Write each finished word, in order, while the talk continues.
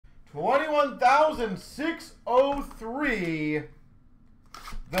21,603.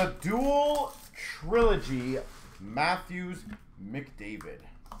 The dual Trilogy Matthews McDavid.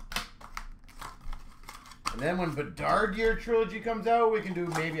 And then when Bedard Year Trilogy comes out, we can do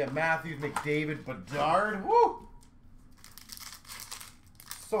maybe a Matthews McDavid Bedard. Woo!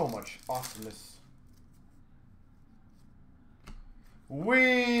 So much awesomeness.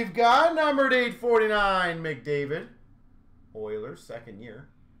 We've got numbered 849 McDavid. Oilers, second year.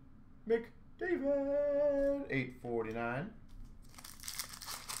 McDavid, 849.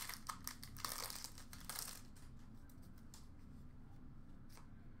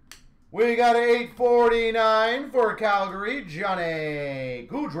 We got an 849 for Calgary, Johnny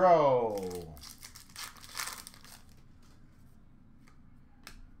Gaudreau.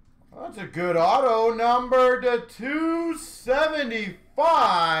 That's a good auto. Number to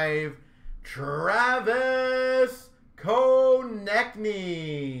 275, Travis Konechny.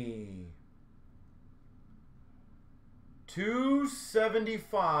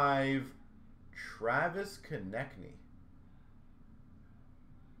 275, Travis Konechny.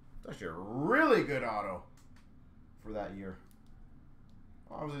 That's actually a really good auto for that year.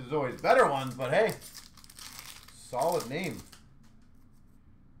 Obviously, there's always better ones, but hey, solid name.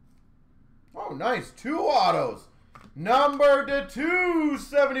 Oh, nice. 2 autos. Number to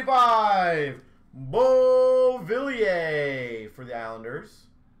 275, Beauvillier for the Islanders.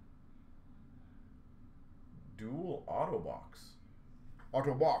 Dual auto box.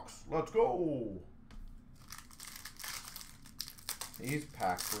 Auto box. Let's go. These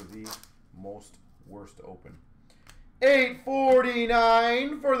packs were the most worst to open.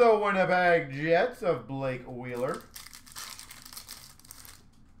 849 for the Winnipeg Jets of Blake Wheeler.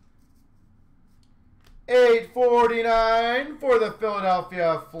 849 for the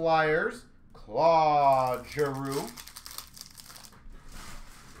Philadelphia Flyers, Claude Giroux.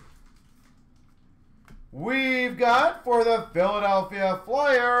 We've got for the Philadelphia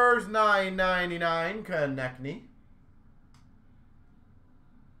Flyers, 999 Konechny.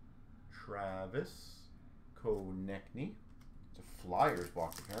 Travis Konechny. It's a Flyers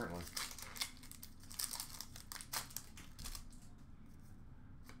box, apparently.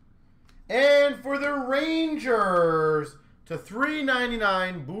 And for the Rangers, to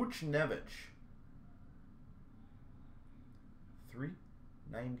 399, Buchnevich.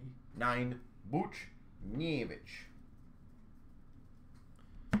 399, Buchnevich.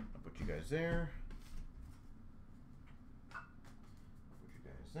 I'll put you guys there. Put you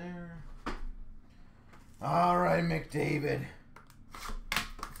guys there. All right, McDavid.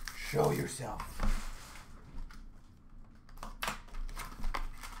 Show yourself.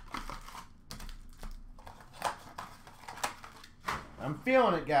 I'm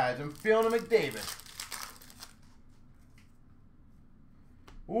feeling it, guys. I'm feeling a McDavid.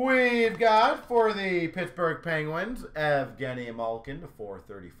 We've got for the Pittsburgh Penguins, Evgeny Malkin to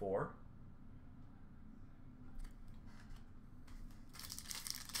 434.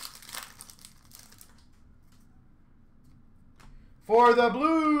 For the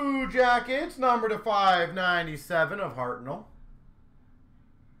Blue Jackets, number to 597 of Hartnell.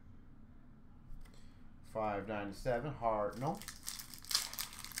 597, Hartnell.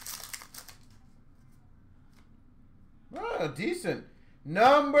 Oh, decent.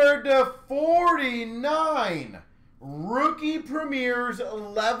 Number to 49. Rookie Premier's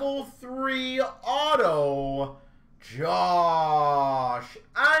Level 3 Auto. Josh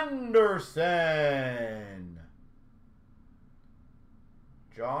Anderson.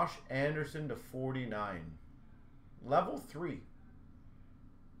 Josh Anderson to 49. Level 3.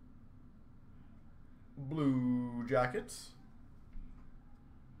 Blue Jackets.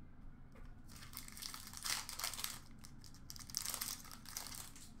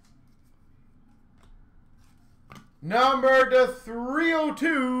 Number to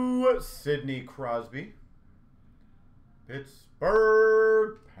 302, Sidney Crosby.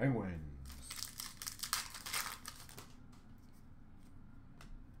 Pittsburgh Penguins.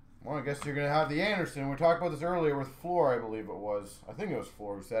 Well, I guess you're going to have the Anderson. We talked about this earlier with Floor, I believe it was. I think it was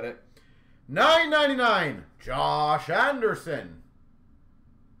Floor who said it. $9.99, Josh Anderson.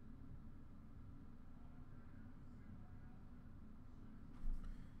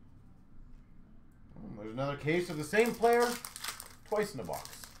 There's another case of the same player, twice in the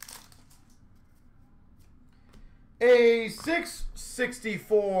box. A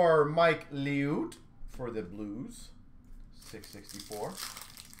 664 Mike Liut for the Blues. 664.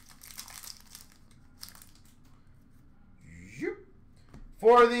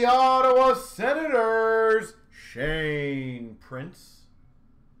 For the Ottawa Senators, Shane Prince.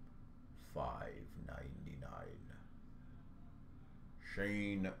 $5.99.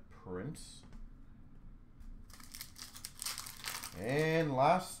 Shane Prince. And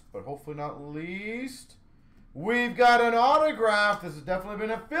last, but hopefully not least, we've got an autograph. This has definitely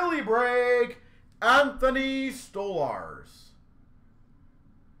been a Philly break. Anthony Stolarz.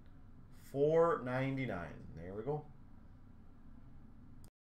 $4.99. There we go.